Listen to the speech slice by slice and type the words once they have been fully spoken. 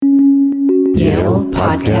Yale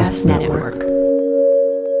Podcast Network.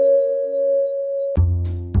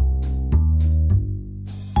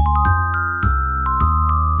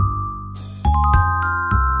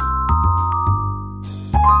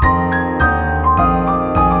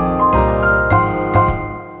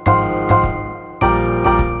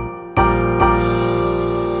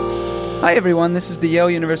 Hi everyone, this is the Yale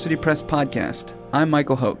University Press Podcast. I'm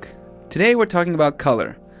Michael Hoke. Today we're talking about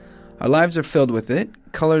color. Our lives are filled with it.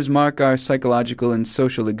 Colors mark our psychological and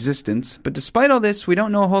social existence, but despite all this, we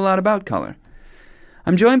don't know a whole lot about color.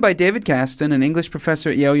 I'm joined by David Kasten, an English professor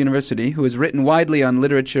at Yale University who has written widely on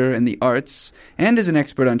literature and the arts and is an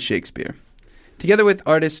expert on Shakespeare. Together with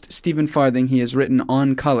artist Stephen Farthing, he has written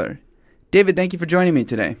On Color. David, thank you for joining me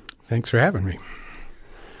today. Thanks for having me.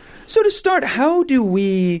 So to start, how do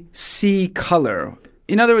we see color?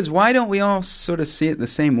 In other words, why don't we all sort of see it the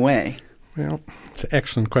same way? Well, it's an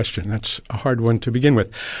excellent question. That's a hard one to begin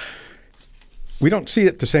with. We don't see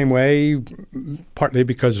it the same way, partly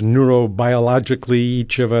because neurobiologically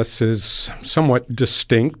each of us is somewhat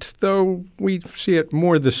distinct, though we see it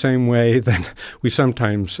more the same way than we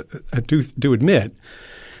sometimes do admit.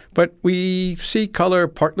 But we see color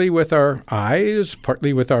partly with our eyes,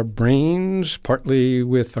 partly with our brains, partly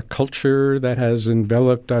with a culture that has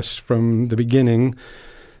enveloped us from the beginning.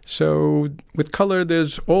 So with color,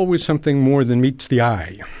 there's always something more than meets the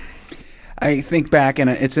eye. I think back, and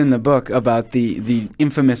it's in the book, about the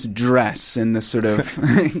infamous dress and the sort of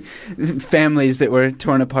families that were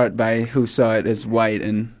torn apart by who saw it as white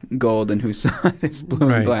and gold and who saw it as blue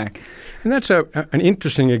and black. And that's an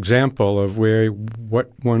interesting example of where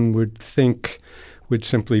what one would think would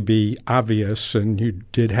simply be obvious, and you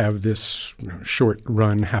did have this short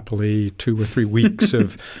run, happily 2 or 3 weeks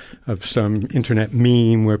of some internet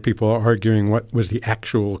meme where people are arguing what was the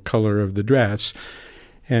actual color of the dress.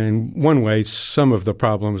 And in one way, some of the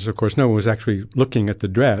problems, of course, no one was actually looking at the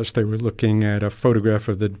dress. They were looking at a photograph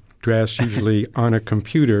of the dress, usually on a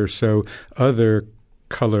computer, so other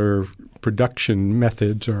color production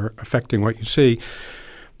methods are affecting what you see.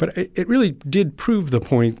 But it really did prove the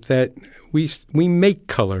point that we make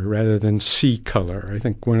color rather than see color. I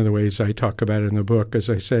think one of the ways I talk about it in the book is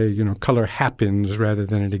I say, color happens rather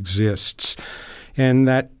than it exists. And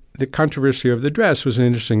that the controversy of the dress was an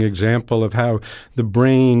interesting example of how the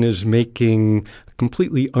brain is making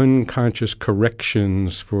completely unconscious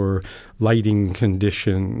corrections for lighting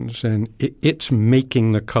conditions, and it's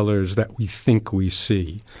making the colors that we think we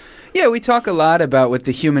see. Yeah, we talk a lot about with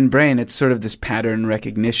the human brain, it's sort of this pattern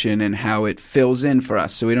recognition and how it fills in for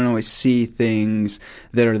us. So we don't always see things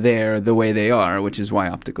that are there the way they are, which is why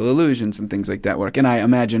optical illusions and things like that work. And I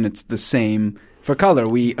imagine it's the same for color.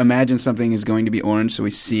 We imagine something is going to be orange, so we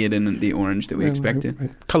see it in the orange that we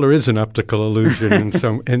expected. Color is an optical illusion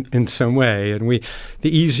in some way, and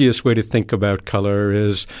the easiest way to think about color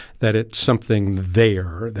is that it's something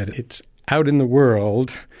there, that it's out in the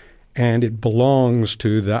world, and it belongs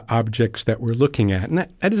to the objects that we're looking at. And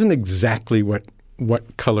that isn't exactly what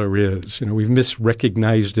color is. We've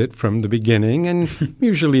misrecognized it from the beginning, and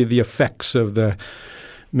usually the effects of the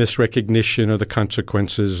misrecognition or the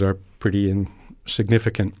consequences are pretty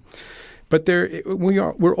insignificant. But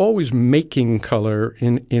we're always making color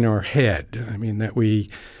in our head. I mean, that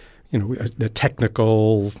the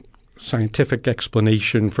technical scientific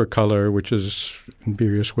explanation for color, which is in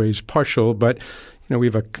various ways partial, but we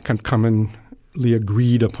have a kind of commonly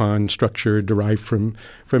agreed upon structure derived from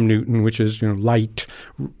Newton, which is light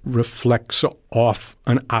reflects off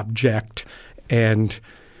an object, and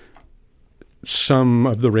some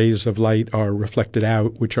of the rays of light are reflected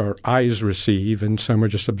out, which our eyes receive, and some are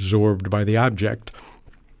just absorbed by the object.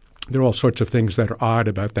 There are all sorts of things that are odd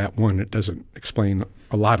about that. One, it doesn't explain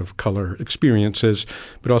a lot of color experiences,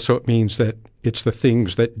 but also it means that it's the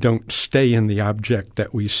things that don't stay in the object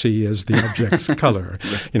that we see as the object's color.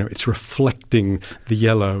 Right. It's reflecting the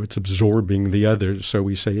yellow, it's absorbing the others, so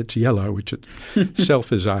we say it's yellow, which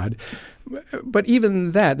itself is odd. But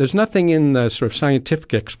even that, there's nothing in the sort of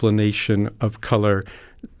scientific explanation of color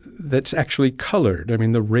that's actually colored. I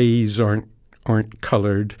mean, the rays aren't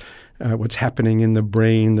colored. What's happening in the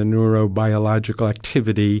brain, the neurobiological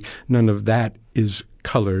activity, none of that is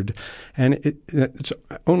colored. And it's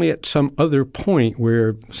only at some other point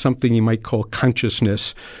where something you might call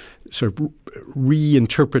consciousness sort of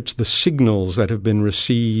reinterprets the signals that have been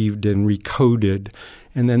received and recoded,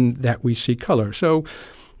 and then that we see color. So,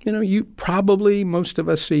 most of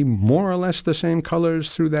us see more or less the same colors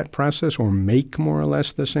through that process, or make more or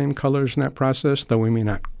less the same colors in that process, though we may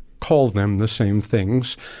not call them the same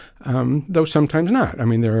things, though sometimes not. I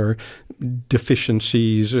mean, there are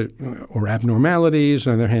deficiencies or abnormalities,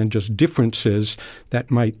 on the other hand, just differences that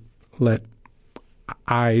might let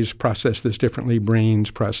eyes process this differently,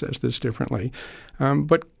 brains process this differently.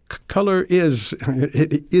 But color is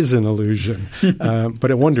an illusion,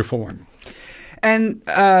 but a wonderful one. And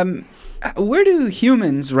where do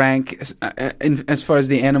humans rank as far as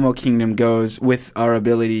the animal kingdom goes with our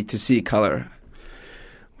ability to see color?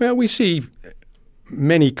 Well, we see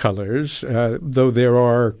many colors, though there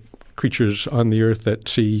are creatures on the earth that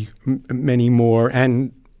see many more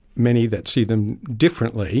and many that see them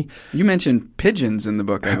differently. You mentioned pigeons in the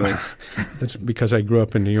book, I believe. That's because I grew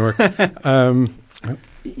up in New York.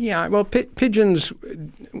 Yeah, well, pigeons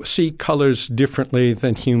see colors differently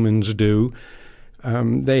than humans do.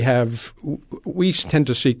 We tend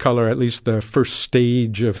to see color, at least the first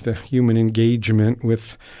stage of the human engagement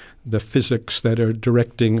with the physics that are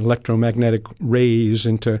directing electromagnetic rays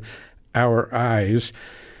into our eyes.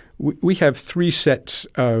 We have three sets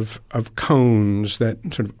of cones that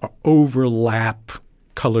sort of overlap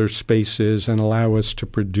color spaces and allow us to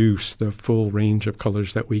produce the full range of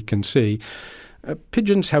colors that we can see.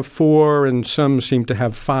 Pigeons have 4, and some seem to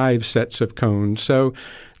have 5 sets of cones. So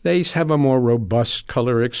they have a more robust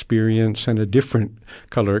color experience and a different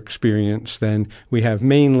color experience than we have,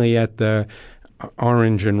 mainly at the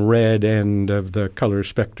orange and red end of the color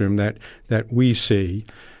spectrum that we see.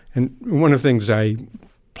 And one of the things I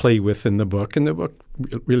play with in the book, and the book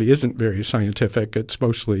really isn't very scientific, it's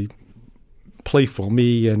mostly playful.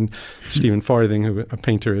 Me and Stephen Farthing, who a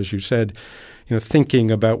painter, as you said, thinking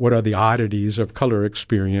about what are the oddities of color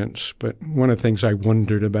experience. But one of the things I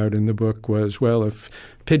wondered about in the book was, well, if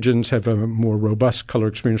pigeons have a more robust color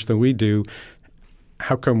experience than we do,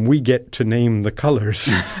 how come we get to name the colors?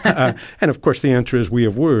 And of course, the answer is we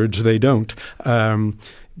have words, they don't.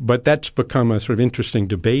 But that's become a sort of interesting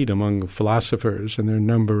debate among philosophers, and there are a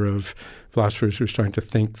number of philosophers who are starting to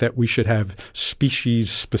think that we should have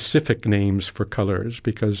species-specific names for colors,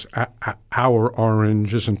 because our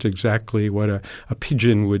orange isn't exactly what a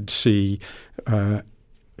pigeon would see,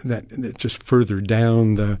 that just further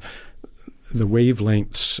down the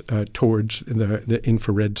wavelengths towards the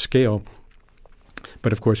infrared scale.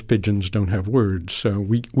 But of course, pigeons don't have words, so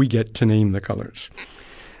we get to name the colors.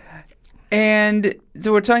 And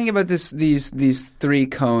so we're talking about these 3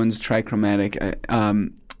 cones, trichromatic,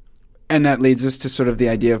 and that leads us to sort of the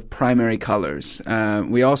idea of primary colors.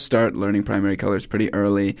 We all start learning primary colors pretty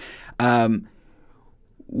early.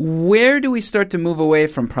 Where do we start to move away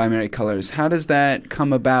from primary colors? How does that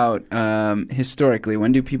come about historically?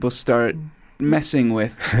 When do people start messing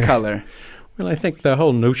with color? Well, I think the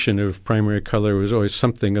whole notion of primary color was always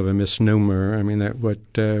something of a misnomer. I mean, that what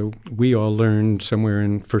we all learned somewhere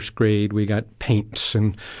in first grade, we got paints,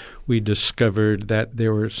 and we discovered that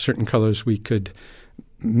there were certain colors we could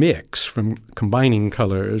mix from combining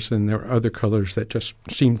colors, and there were other colors that just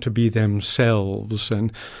seemed to be themselves.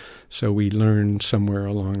 And so we learned somewhere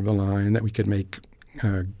along the line that we could make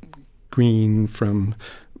green from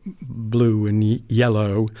blue and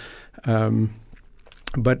yellow.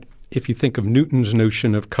 But if you think of Newton's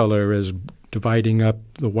notion of color as dividing up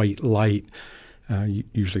the white light,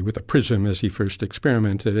 usually with a prism as he first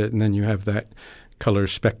experimented it, and then you have that color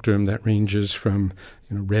spectrum that ranges from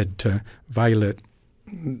red to violet,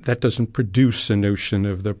 that doesn't produce a notion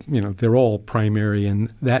of they're all primary in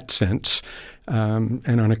that sense. And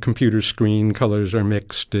on a computer screen, colors are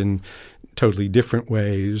mixed in totally different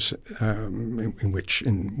ways, in which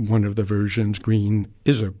in one of the versions green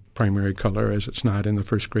is a primary color, as it's not in the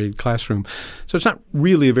first grade classroom. So it's not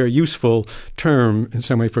really a very useful term in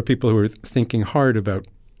some way for people who are thinking hard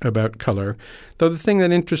about color. Though the thing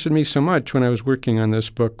that interested me so much when I was working on this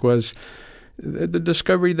book was the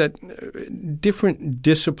discovery that different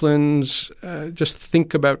disciplines just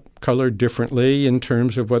think about color differently in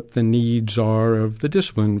terms of what the needs are of the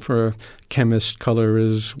discipline. For a chemist, color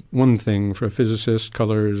is one thing. For a physicist,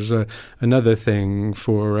 color is another thing.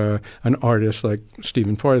 For an artist like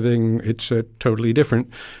Stephen Farthing, it's a totally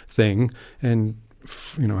different thing. And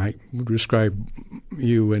I would describe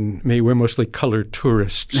you and me, we're mostly color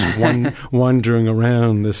tourists wandering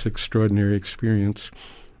around this extraordinary experience.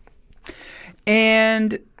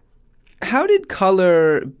 And how did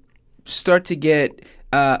color start to get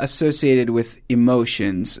associated with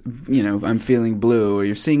emotions? I'm feeling blue, or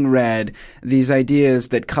you're seeing red. These ideas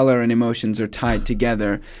that color and emotions are tied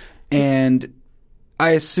together. And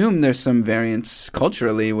I assume there's some variance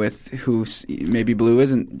culturally with who maybe blue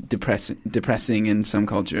isn't depressing in some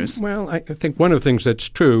cultures. Well, I think one of the things that's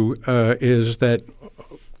true is that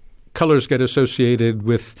colors get associated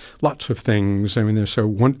with lots of things. I mean,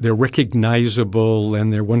 they're recognizable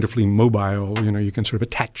and they're wonderfully mobile. You can sort of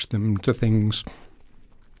attach them to things.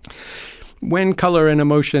 When color and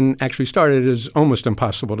emotion actually started is almost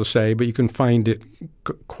impossible to say, but you can find it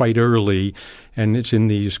quite early, and it's in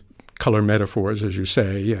these color metaphors, as you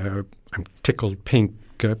say. I'm tickled pink.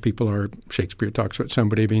 Shakespeare talks about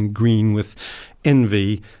somebody being green with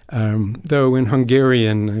envy, though in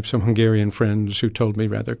Hungarian, I have some Hungarian friends who told me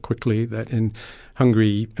rather quickly that in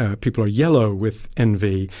Hungary, people are yellow with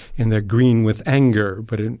envy and they're green with anger,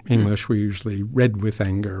 but in English we're usually red with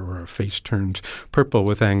anger, or a face turns purple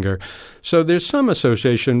with anger. So there's some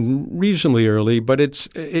association reasonably early, but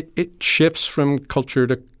it shifts from culture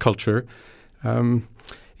to culture.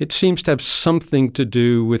 It seems to have something to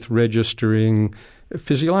do with registering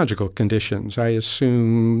physiological conditions. I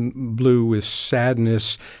assume blue with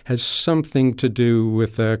sadness has something to do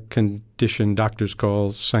with a condition doctors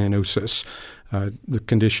call cyanosis, the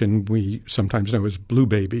condition we sometimes know as blue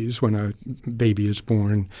babies, when a baby is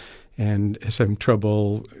born and is having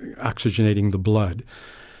trouble oxygenating the blood.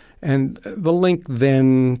 And the link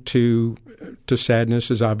then to sadness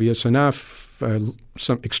is obvious enough.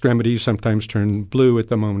 Some extremities sometimes turn blue at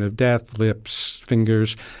the moment of death, lips,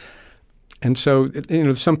 fingers. And so,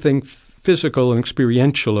 something physical and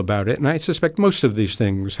experiential about it. And I suspect most of these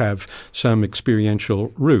things have some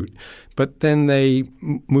experiential root. But then they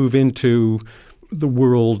move into the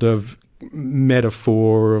world of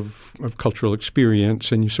metaphor, of cultural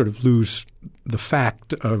experience, and you sort of lose the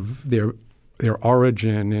fact of their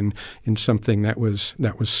origin in something that was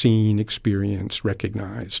seen, experienced,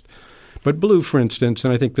 recognized. But blue, for instance,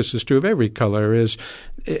 and I think this is true of every color, is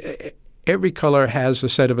every color has a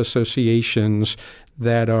set of associations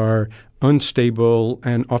that are unstable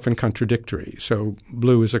and often contradictory. So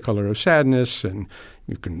blue is a color of sadness, and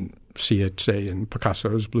you can see it, say, in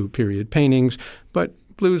Picasso's blue period paintings. But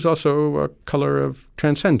blue is also a color of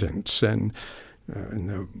transcendence. And in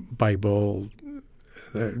the Bible,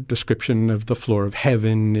 the description of the floor of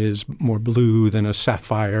heaven is more blue than a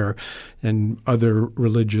sapphire. And other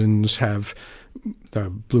religions have the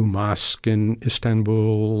blue mosque in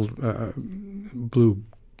Istanbul, blue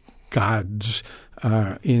gods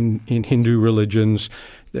in Hindu religions.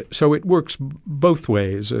 So it works both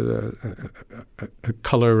ways, a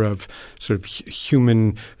color of sort of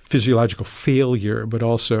human physiological failure, but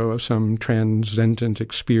also of some transcendent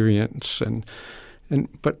experience.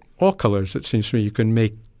 But all colors, it seems to me, you can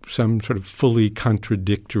make some sort of fully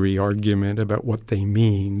contradictory argument about what they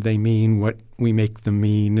mean. They mean what we make them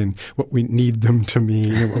mean, and what we need them to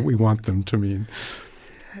mean, and what we want them to mean.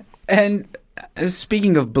 And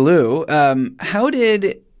speaking of blue, how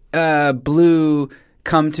did blue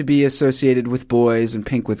come to be associated with boys and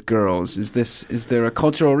pink with girls? Is there a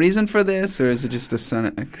cultural reason for this, or is it just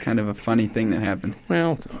a kind of a funny thing that happened?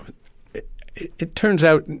 Well, it turns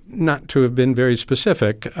out not to have been very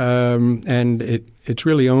specific, and it's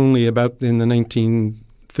really only about in the 1930s,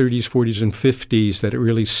 40s, and 50s that it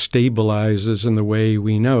really stabilizes in the way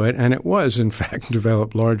we know it. And it was, in fact,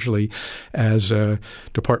 developed largely as a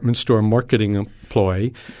department store marketing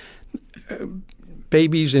ploy.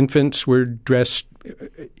 Babies, infants were dressed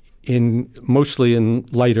mostly in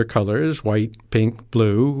lighter colors, white, pink,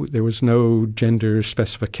 blue. There was no gender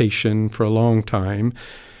specification for a long time.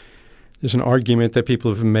 There's an argument that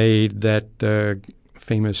people have made that the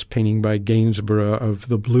famous painting by Gainsborough of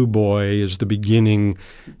the Blue Boy is the beginning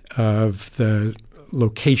of the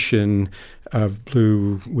location of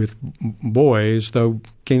blue with boys, though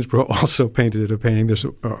Gainsborough also painted a painting. There's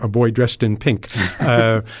a boy dressed in pink.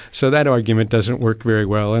 So that argument doesn't work very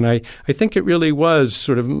well. And I think it really was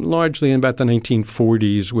sort of largely in about the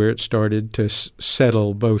 1940s where it started to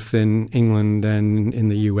settle both in England and in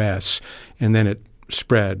the U.S., and then it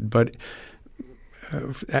spread. But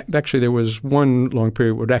actually there was one long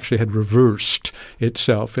period where it actually had reversed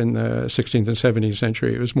itself in the 16th and 17th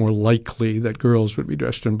century. It was more likely that girls would be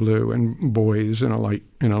dressed in blue and boys in a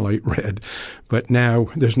light red. But now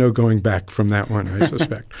there's no going back from that one, I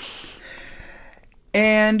suspect.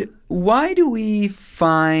 And why do we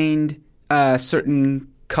find certain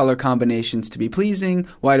color combinations to be pleasing?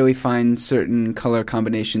 Why do we find certain color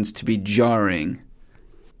combinations to be jarring?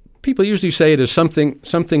 People usually say it has something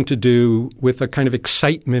to do with a kind of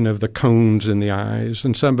excitement of the cones in the eyes,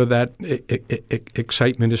 and some of that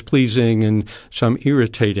excitement is pleasing and some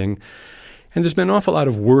irritating. And there's been an awful lot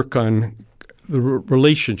of work on the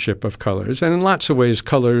relationship of colors, and in lots of ways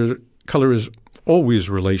color is always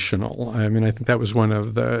relational. I mean, I think that was one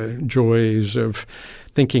of the joys of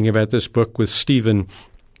thinking about this book with Stephen,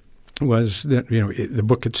 was that the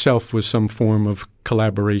book itself was some form of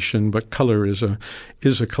collaboration, but color is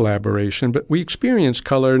a collaboration. But we experience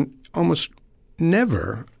color almost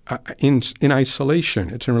never in isolation.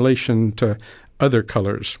 It's in relation to other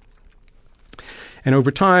colors. And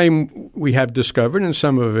over time, we have discovered, and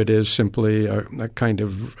some of it is simply a kind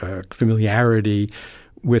of familiarity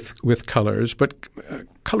with colors, but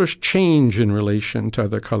colors change in relation to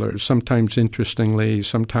other colors, sometimes interestingly,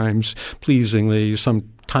 sometimes pleasingly,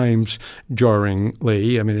 sometimes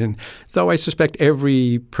jarringly. I mean, and though I suspect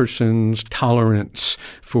every person's tolerance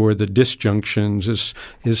for the disjunctions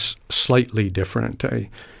is slightly different.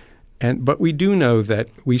 But we do know that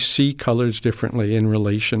we see colors differently in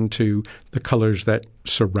relation to the colors that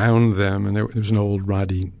surround them. And there was an old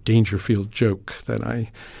Rodney Dangerfield joke that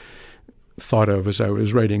I thought of as I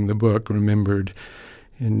was writing the book, remembered.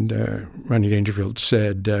 And Rodney Dangerfield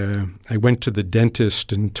said, I went to the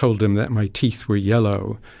dentist and told him that my teeth were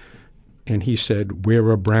yellow. And he said,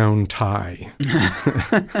 wear a brown tie.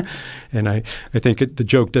 And I think the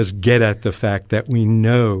joke does get at the fact that we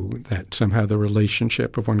know that somehow the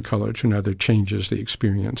relationship of one color to another changes the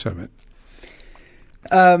experience of it.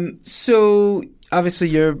 So obviously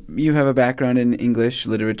you have a background in English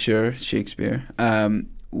literature, Shakespeare.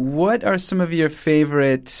 What are some of your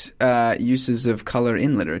favorite uses of color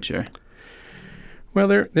in literature? Well,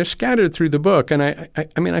 they're scattered through the book. And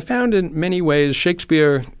I found in many ways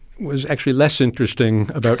Shakespeare was actually less interesting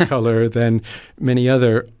about color than many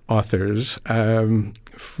other authors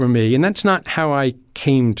for me. And that's not how I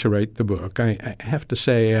came to write the book. I have to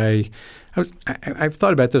say I've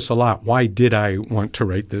thought about this a lot. Why did I want to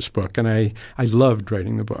write this book? And I loved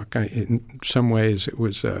writing the book. In some ways, it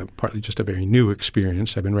was partly just a very new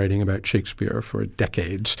experience. I've been writing about Shakespeare for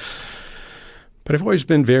decades. But I've always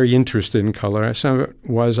been very interested in color. Some of it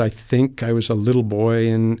was, I think, I was a little boy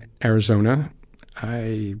in Arizona.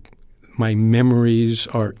 My memories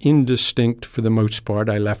are indistinct for the most part.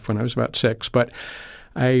 I left when I was about 6, but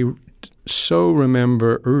I so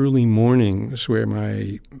remember early mornings where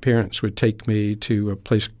my parents would take me to a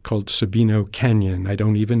place called Sabino Canyon. I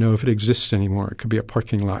don't even know if it exists anymore. It could be a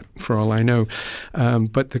parking lot for all I know.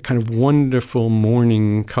 But the kind of wonderful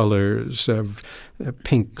morning colors of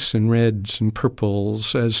pinks and reds and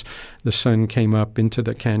purples as the sun came up into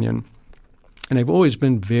the canyon. And I've always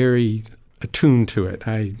been very attuned to it.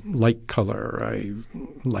 I like color. I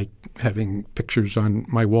like having pictures on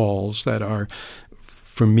my walls that are,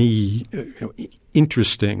 for me,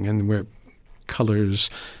 interesting and where colors,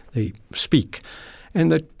 they speak.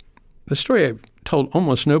 And the story I've told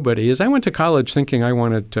almost nobody is I went to college thinking I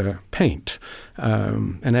wanted to paint.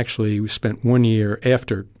 And actually we spent 1 year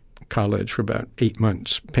after college for about 8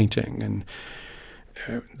 months painting.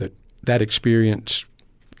 And that experience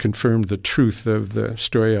confirmed the truth of the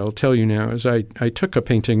story I'll tell you now. As I took a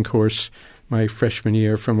painting course my freshman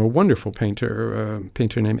year from a wonderful painter, a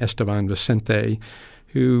painter named Esteban Vicente,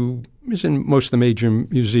 who is in most of the major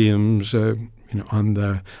museums, on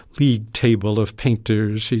the league table of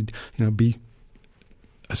painters. He'd, be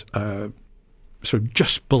sort of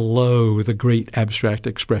just below the great abstract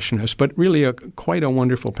expressionist, but really quite a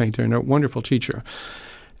wonderful painter and a wonderful teacher.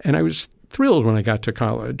 And I was thrilled when I got to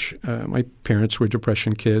college. My parents were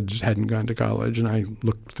Depression kids, hadn't gone to college, and I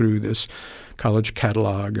looked through this college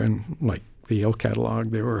catalog, and like the Yale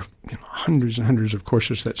catalog, there were hundreds and hundreds of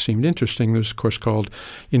courses that seemed interesting. There was a course called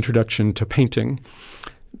Introduction to Painting.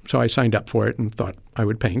 So I signed up for it and thought I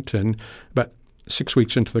would paint. And about 6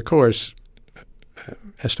 weeks into the course,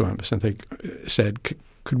 Esteban Vicente said,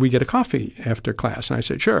 could we get a coffee after class? And I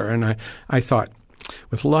said, sure. And I thought,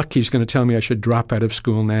 with luck, he's going to tell me I should drop out of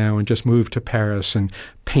school now and just move to Paris and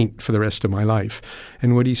paint for the rest of my life.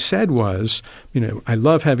 And what he said was, I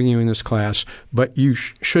love having you in this class, but you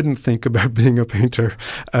shouldn't think about being a painter.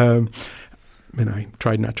 And I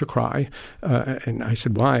tried not to cry. And I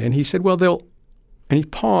said, why? And he said, well, and he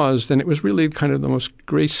paused, and it was really kind of the most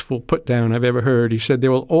graceful put down I've ever heard. He said,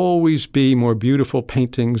 there will always be more beautiful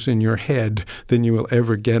paintings in your head than you will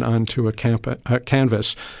ever get onto a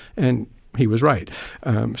canvas. And he was right.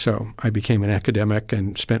 So I became an academic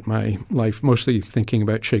and spent my life mostly thinking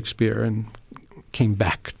about Shakespeare and came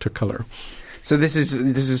back to color. So this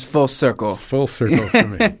is full circle. Full circle for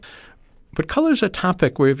me. But color is a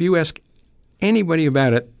topic where if you ask anybody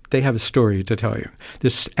about it, they have a story to tell you.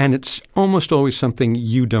 And it's almost always something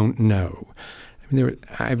you don't know.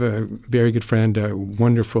 I have a very good friend, a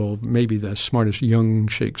wonderful, maybe the smartest young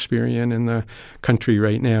Shakespearean in the country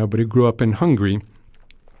right now, but who grew up in Hungary.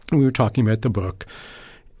 We were talking about the book,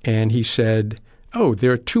 and he said,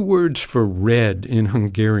 there are 2 words for red in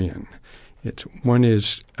Hungarian. One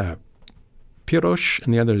is piros,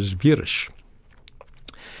 and the other is vörös.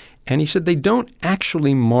 And he said they don't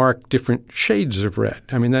actually mark different shades of red.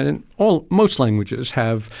 I mean, that in most languages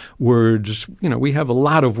have words, we have a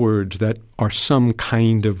lot of words that are some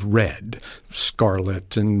kind of red,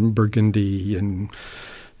 scarlet and burgundy and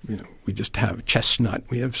we just have chestnut.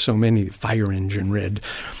 We have so many, fire engine red.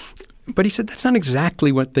 But he said that's not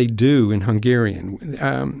exactly what they do in Hungarian.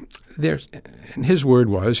 And his word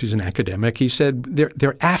was, he's an academic, he said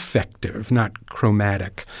they're affective, not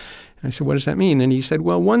chromatic. And I said, what does that mean? And he said,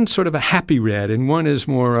 well, one's sort of a happy red and one is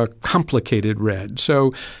more a complicated red.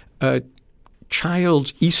 So a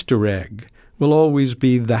child's Easter egg will always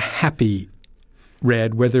be the happy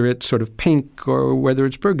red, whether it's sort of pink or whether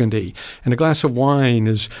it's burgundy. And a glass of wine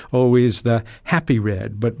is always the happy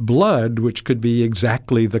red. But blood, which could be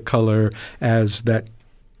exactly the color as that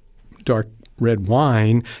dark red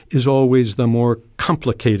wine, is always the more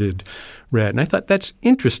complicated red. And I thought that's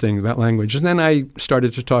interesting about language. And then I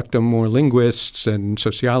started to talk to more linguists and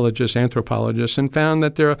sociologists, anthropologists, and found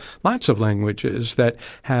that there are lots of languages that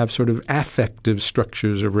have sort of affective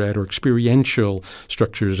structures of red or experiential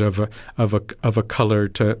structures of a color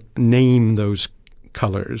to name those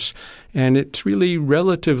colors. And it's really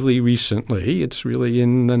relatively recently, it's really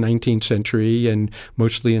in the 19th century and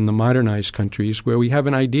mostly in the modernized countries where we have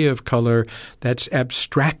an idea of color that's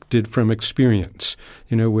abstracted from experience,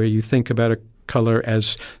 where you think about a color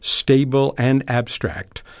as stable and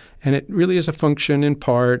abstract. And it really is a function in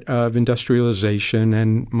part of industrialization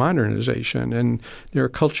and modernization. And there are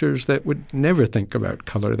cultures that would never think about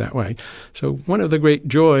color that way. So one of the great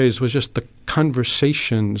joys was just the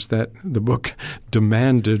conversations that the book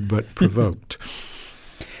demanded but provoked.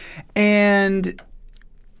 And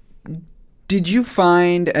did you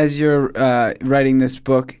find, as you're writing this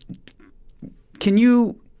book, can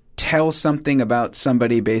you tell something about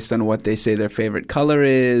somebody based on what they say their favorite color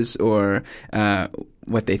is or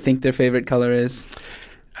what they think their favorite color is?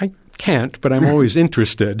 I can't, but I'm always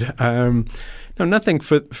interested. No, nothing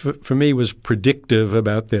for me was predictive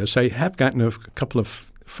about this. I have gotten a couple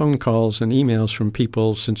of phone calls and emails from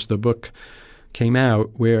people since the book came out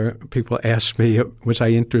where people asked me, was I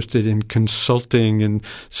interested in consulting in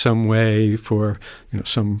some way for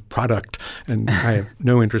some product? And I have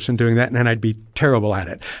no interest in doing that, and I'd be terrible at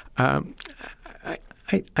it.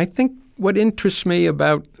 I think what interests me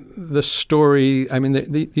about the story, I mean,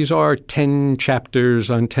 these are 10 chapters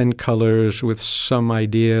on 10 colors with some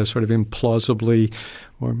idea sort of implausibly,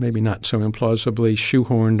 or maybe not so implausibly,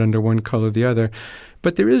 shoehorned under one color or the other.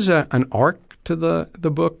 But there is an arc to the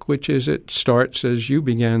book, which is it starts as you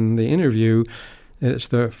began the interview. It's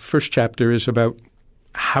the first chapter is about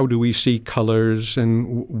how do we see colors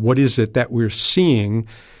and what is it that we're seeing.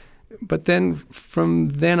 But then from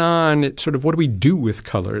then on, it's sort of what do we do with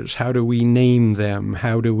colors? How do we name them?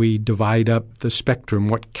 How do we divide up the spectrum?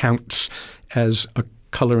 What counts as a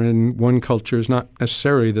color in one culture is not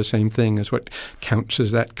necessarily the same thing as what counts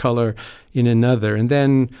as that color in another. And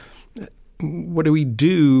then what do we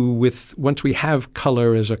do with, once we have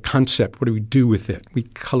color as a concept, what do we do with it? We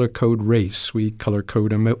color code race. We color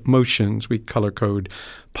code emotions. We color code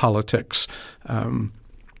politics.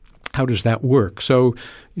 How does that work? So,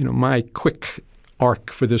 my quick arc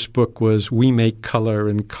for this book was we make color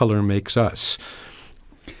and color makes us.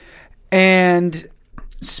 And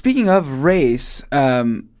speaking of race,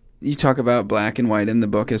 you talk about black and white in the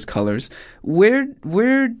book as colors. Where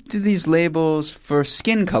do these labels for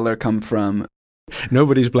skin color come from?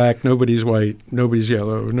 Nobody's black, nobody's white, nobody's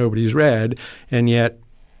yellow, nobody's red, and yet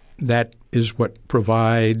that is what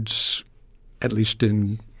provides, at least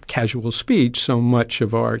in casual speech, so much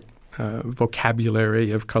of our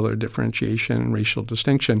vocabulary of color differentiation and racial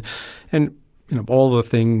distinction. And all the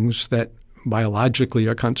things that biologically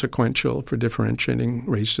are consequential for differentiating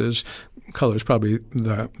races, color is probably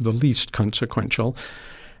the least consequential.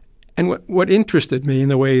 And what interested me in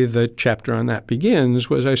the way the chapter on that begins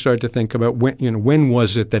was I started to think about when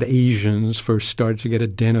was it that Asians first started to get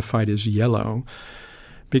identified as yellow?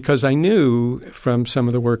 Because I knew from some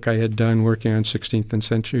of the work I had done working on 16th and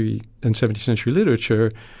 17th century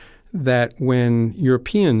literature that when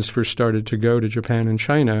Europeans first started to go to Japan and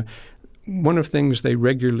China, one of the things they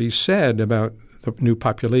regularly said about the new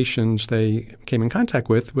populations they came in contact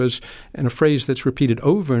with was, and a phrase that's repeated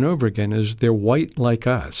over and over again, is they're white like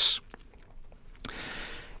us.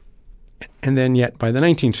 And then yet by the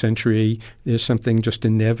 19th century, there's something just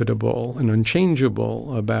inevitable and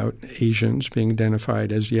unchangeable about Asians being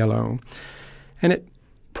identified as yellow. And it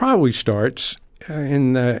probably starts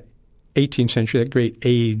in the 18th century, that great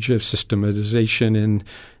age of systematization in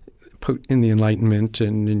the Enlightenment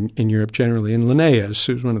and in Europe generally. And Linnaeus,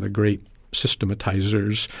 who's one of the great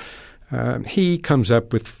systematizers, he comes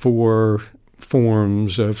up with 4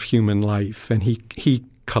 forms of human life, and he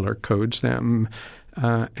color codes them.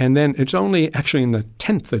 And then it's only actually in the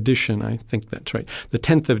 10th edition, I think that's right, the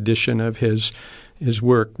 10th edition of his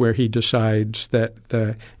work where he decides that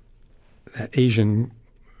that Asian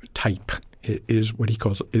type is what he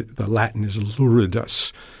calls, the Latin is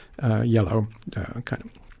luridus, yellow kind of.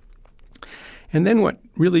 And then what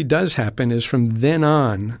really does happen is from then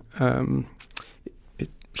on, it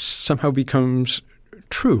somehow becomes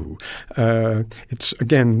true. It's,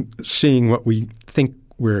 again, seeing what we think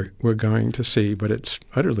we're going to see, but it's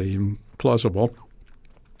utterly implausible.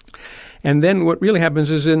 And then what really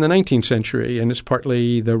happens is in the 19th century, and it's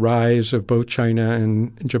partly the rise of both China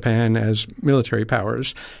and Japan as military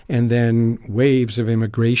powers, and then waves of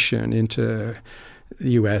immigration into the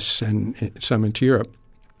U.S. and some into Europe,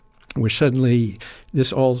 where suddenly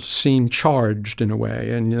this all seemed charged in a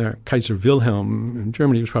way. And Kaiser Wilhelm in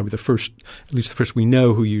Germany was probably the first, at least the first we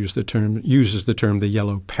know, who uses the term the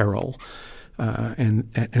yellow peril. And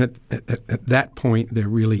at that point, there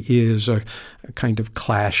really is a kind of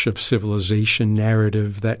clash of civilization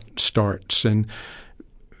narrative that starts. And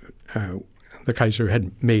the Kaiser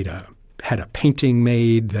had a painting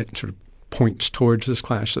made that sort of points towards this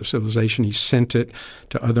clash of civilization. He sent it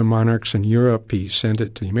to other monarchs in Europe. He sent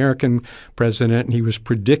it to the American president, and he was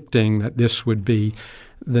predicting that this would be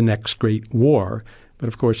the next great war. But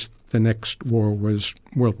of course, the next war was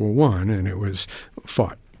World War I, and it was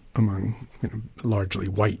fought among largely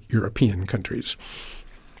white European countries.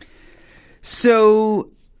 So,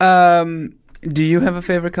 do you have a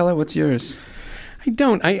favorite color? What's yours? I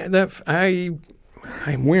don't. I'm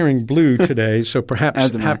wearing blue today, so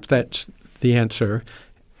perhaps that's the answer.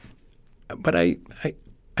 But I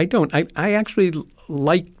don't. I actually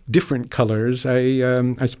like different colors.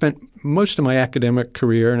 I spent most of my academic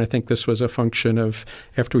career, and I think this was a function of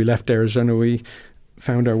after we left Arizona, we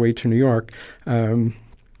found our way to New York.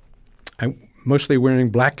 I'm mostly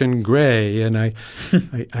wearing black and gray, and I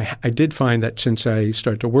did find that since I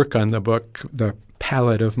started to work on the book, the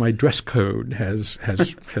palette of my dress code has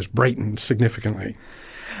brightened significantly.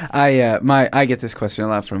 I get this question a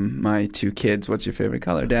lot from my two kids. What's your favorite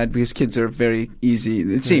color, Dad? Because kids are very easy.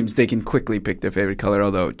 It seems they can quickly pick their favorite color,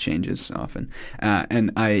 although it changes often.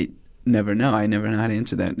 And I never know. I never know how to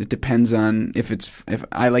answer that. It depends on if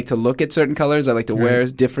I like to look at certain colors. I like to wear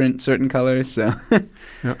different certain colors. So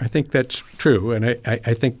no, I think that's true. And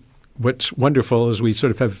I think what's wonderful is we sort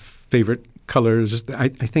of have favorite colors. I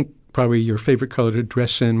think probably your favorite color to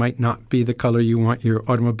dress in might not be the color you want your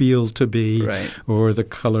automobile to be, right, or the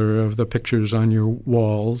color of the pictures on your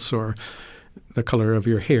walls, or the color of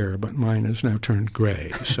your hair, but mine has now turned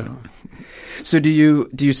gray. So do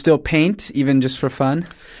you still paint, even just for fun?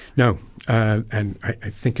 No. And I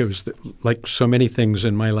think it was like so many things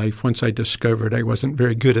in my life, once I discovered I wasn't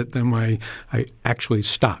very good at them, I actually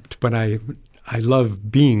stopped. But I love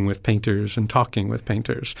being with painters and talking with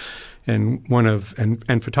painters, and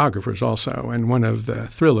and photographers also. And one of the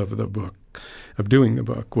thrill of the book, of doing the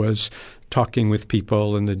book, was talking with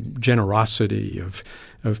people and the generosity of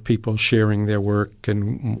people sharing their work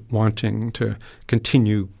and wanting to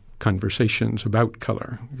continue conversations about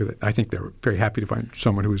color. I think they were very happy to find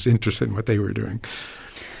someone who was interested in what they were doing.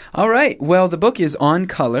 All right. Well, the book is On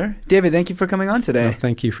Color. David, thank you for coming on today. Well,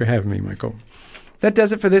 thank you for having me, Michael. That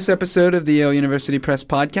does it for this episode of the Yale University Press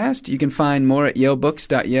podcast. You can find more at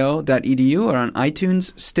yalebooks.yale.edu or on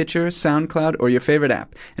iTunes, Stitcher, SoundCloud, or your favorite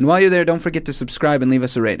app. And while you're there, don't forget to subscribe and leave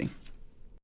us a rating.